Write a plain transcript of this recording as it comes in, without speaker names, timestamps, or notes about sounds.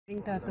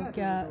तो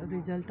क्या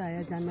रिजल्ट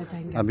आया जानना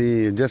चाहेंगे?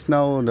 अभी just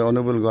now the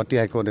Honorable Guwahati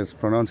High Court has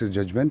pronounced its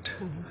judgment,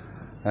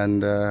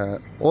 and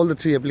all the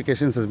 3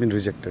 applications has been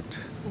rejected.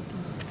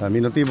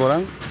 Minoti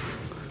Borang,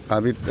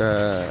 Kabit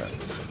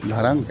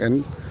Dharang,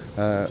 and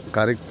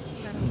Karik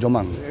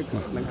Jomang.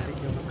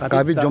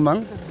 Kabit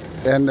Jomang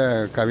and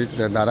Kabit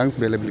Darang's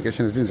bail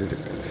application has been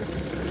rejected.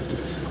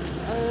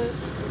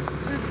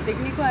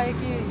 देखने को आया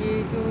कि ये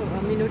जो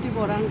मिनोटी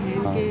बोरांग है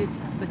इनके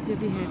बच्चे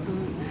भी हैं, तो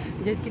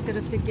जज की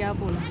तरफ से क्या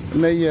बोला?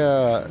 नहीं,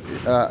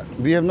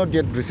 we have not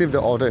yet received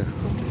the order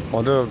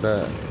of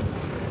the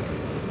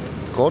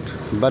court,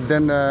 but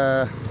then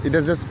it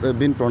has just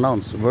been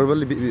pronounced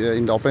verbally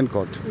in the open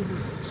court.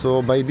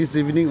 So by this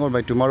evening or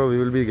by tomorrow we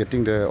will be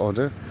getting the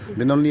order.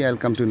 Then only I'll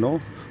come to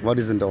know what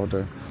is in the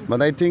order.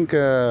 But I think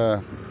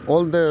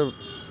all the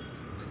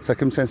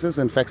circumstances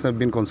and facts have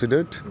been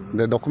considered.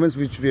 The documents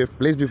which we have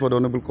placed before the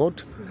Honorable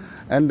Court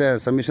and the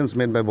submissions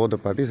made by both the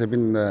parties have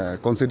been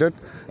considered.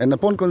 And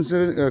upon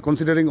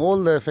considering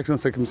all the facts and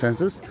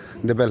circumstances,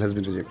 the bail has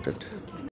been rejected.